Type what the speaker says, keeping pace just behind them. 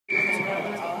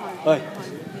Hey,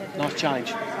 nice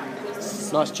change.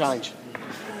 Nice change.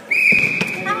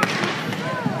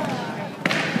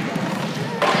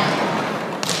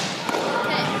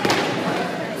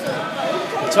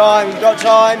 Time, you've got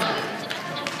time.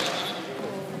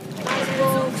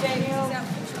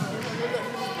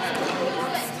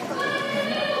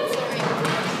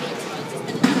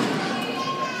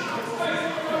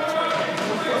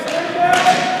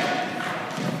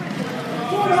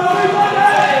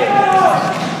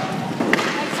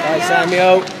 Right,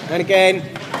 Samuel, and again.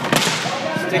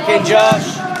 Stick in,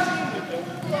 Josh.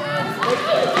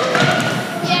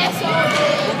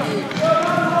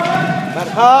 Back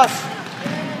to pass.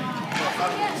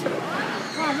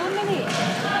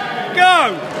 Go!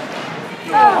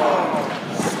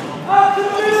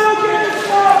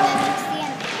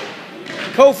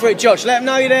 Call for it, Josh. Let them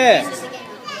know you're there.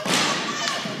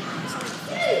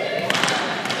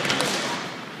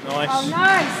 Nice. Oh,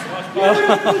 nice.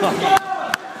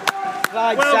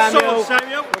 Played, Well Samuel. sorted,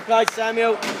 Samuel. Well played,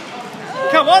 Samuel.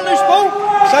 Come on, loose ball.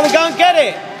 Samuel, go and get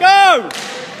it. Go!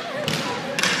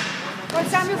 Well,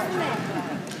 Samuel from there.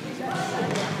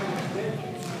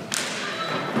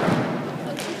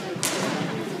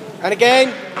 And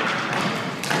again.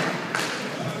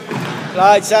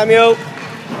 Played, Samuel.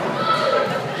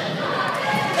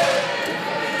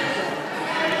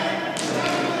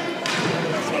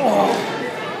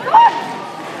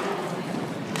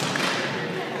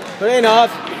 Put it in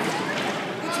half.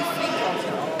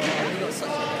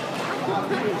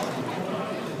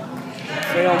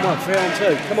 3 on 1, 3 on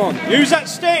 2. Come on. Use that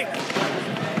stick.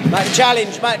 Make the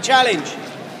challenge, make the challenge.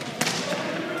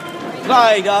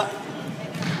 Played up.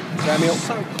 Samuel.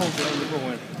 So confident in the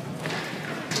ball.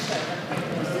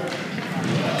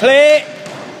 Clear.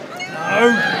 No.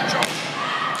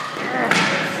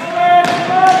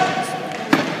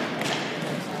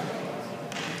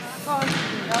 Go on.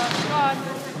 Go on.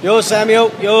 Yours,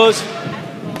 Samuel, yours.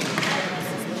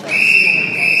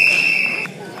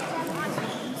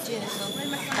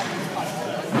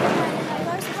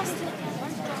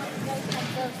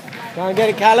 Go and get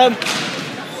it, Callum.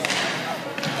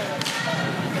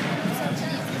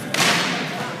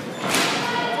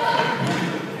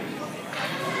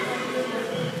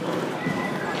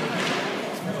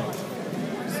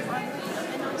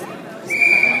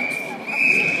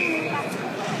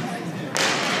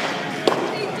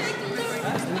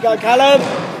 Go, Callum.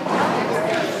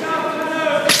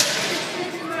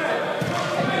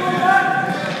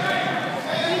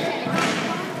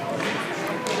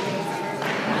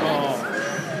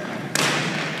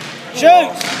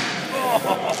 Shoot!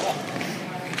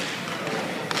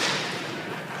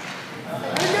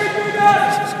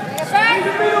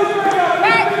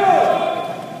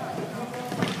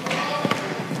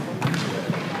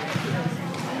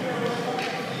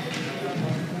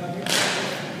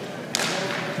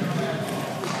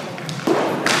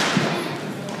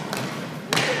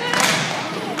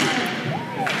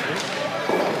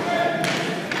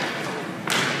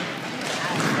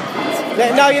 Let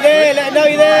them know you're there, let them know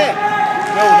you're there.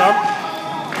 Well done.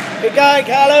 Keep going,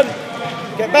 Callum.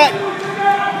 Get back.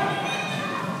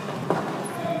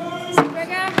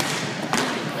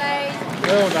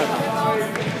 Well done.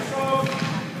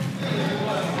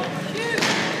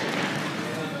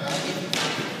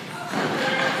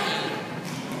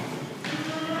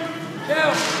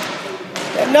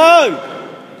 Let them know.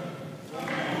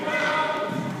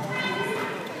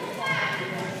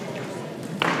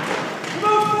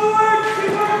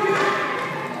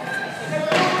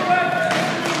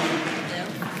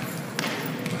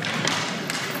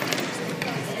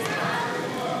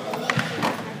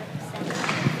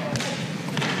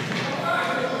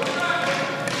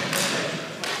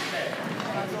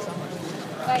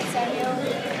 Right, Samuel.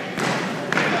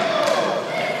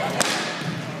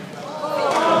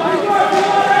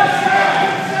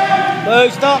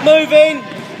 Move, start moving.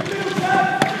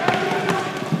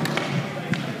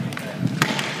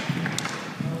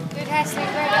 Good, Hesley.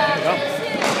 Great.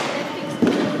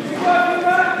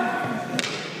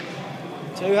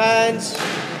 2 hands.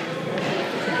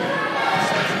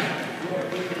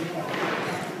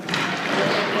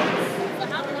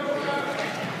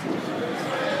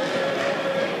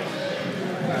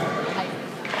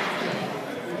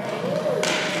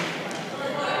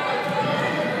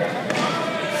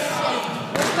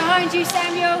 Behind you,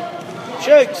 Samuel.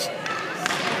 Shoots.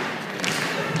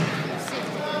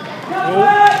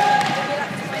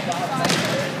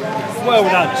 Well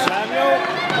done, Samuel.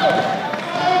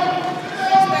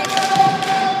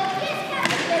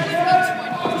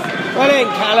 Well in,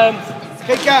 Callum.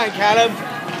 Keep going, Callum.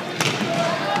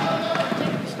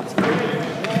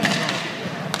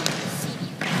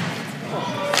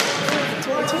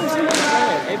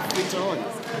 every time.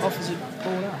 Offers a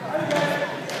ball out.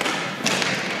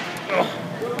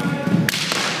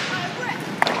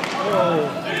 Oh.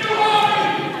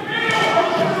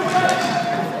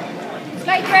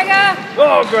 Straight, Gregor. Go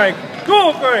on, Greg. Go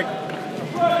on, Greg.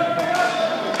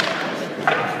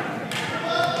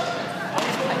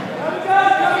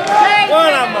 Play, Well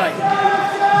Gregor. done, mate.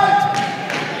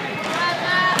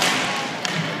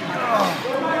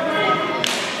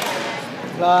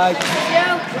 Like You.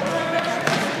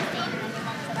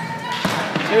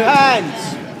 2 hands.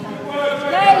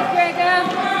 Play, Gregor.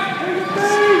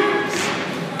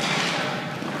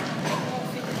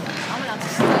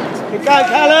 Keep going,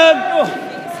 Callum. Go on,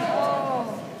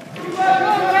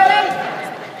 Callum.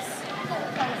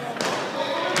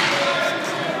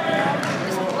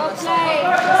 Well played.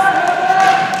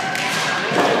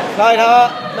 Tight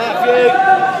heart, Matthew.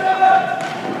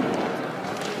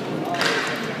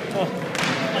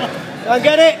 Go and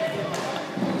get it.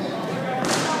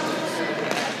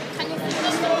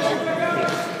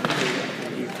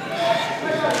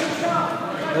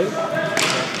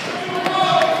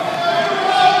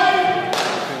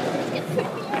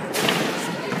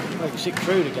 Oh, sit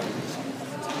through the game.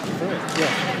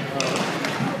 Yeah.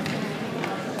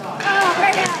 Oh,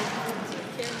 Gregor.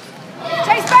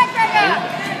 Chase back, Gregor.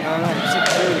 No, sit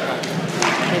through the game.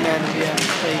 And then the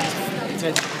speed,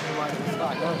 intensity, the way it's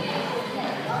like, no.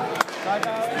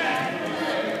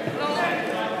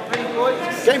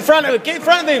 Get in front of him, get in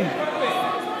front of him.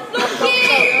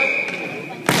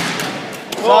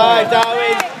 Side,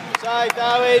 Darwin. Side,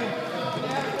 Darwin.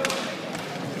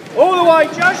 All the way,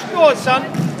 Josh. Go on, son.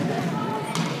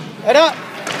 Head up.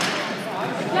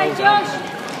 Play, Josh.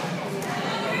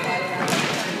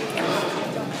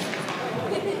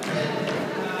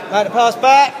 Make the pass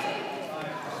back.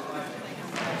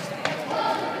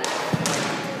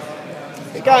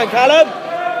 Keep going, Callum.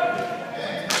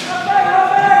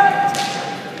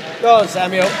 Go on,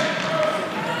 Samuel.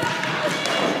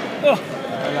 Oh.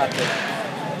 Unlucky.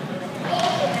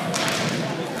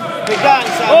 Keep going,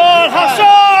 Samuel. Go on,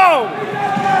 hustle!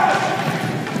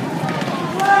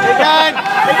 Keep going.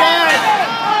 Keep going.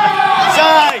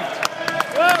 Side.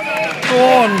 Go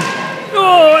on.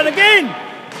 Oh, and again.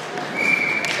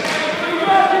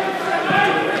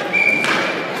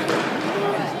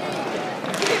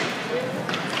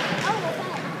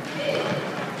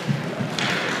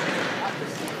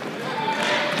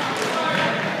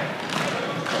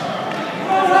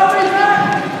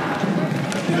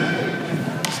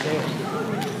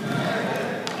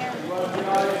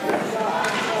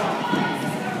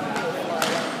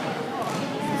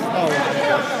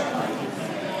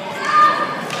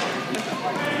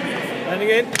 And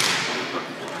again.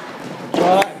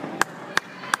 Right.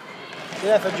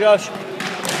 Yeah, for Josh.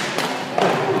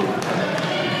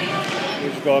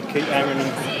 We've got to keep hammering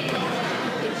him.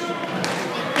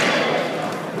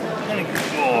 And again.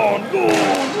 Go on, go on,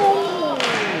 go on.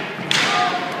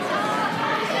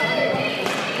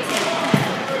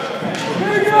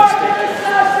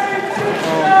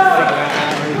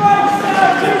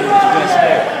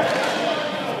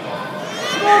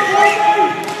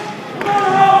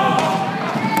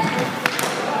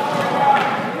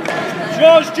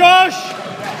 Josh!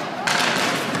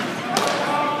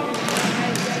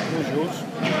 Where's yours?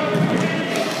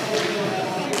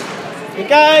 Good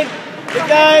game. Good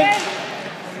game.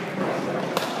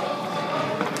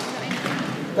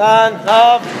 Done.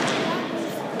 Love.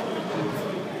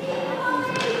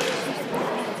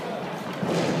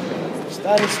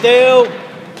 Stand still.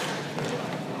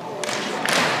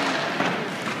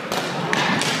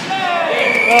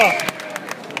 Oh.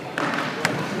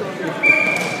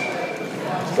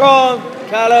 Strong.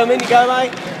 Callum, in you go,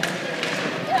 mate.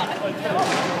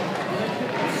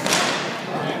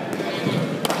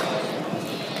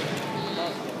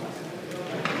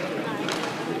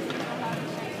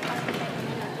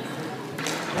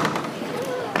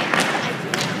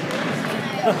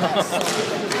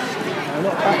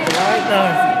 Not back away. No.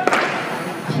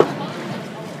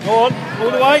 Go on,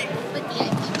 all the way.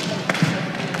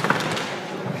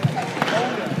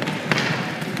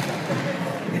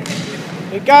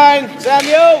 Keep going,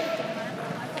 Samuel.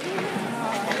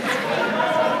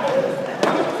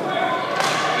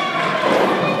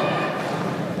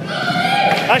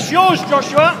 That's yours,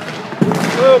 Joshua.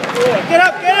 Good boy. Get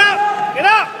up, get up, get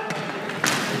up.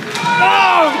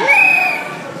 Oh!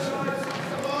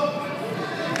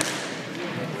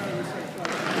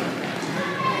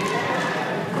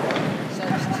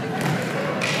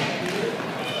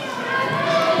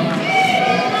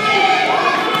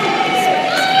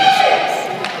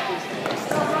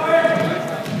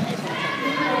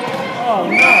 Oh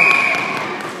no!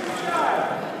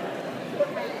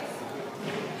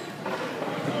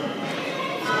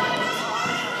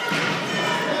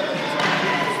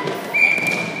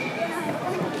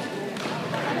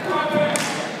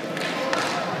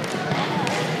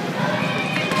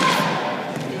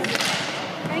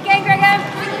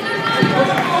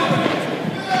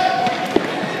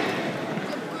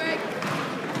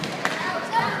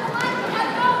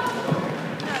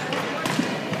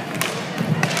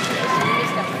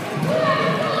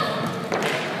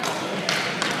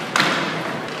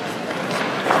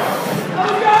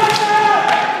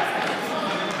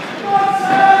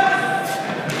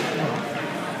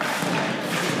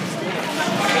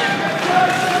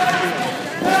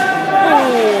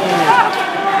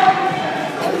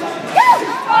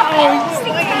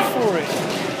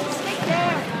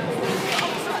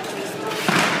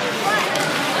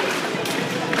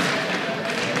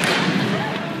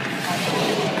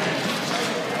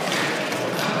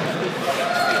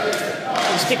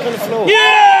 kick on the floor.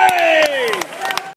 Yeah!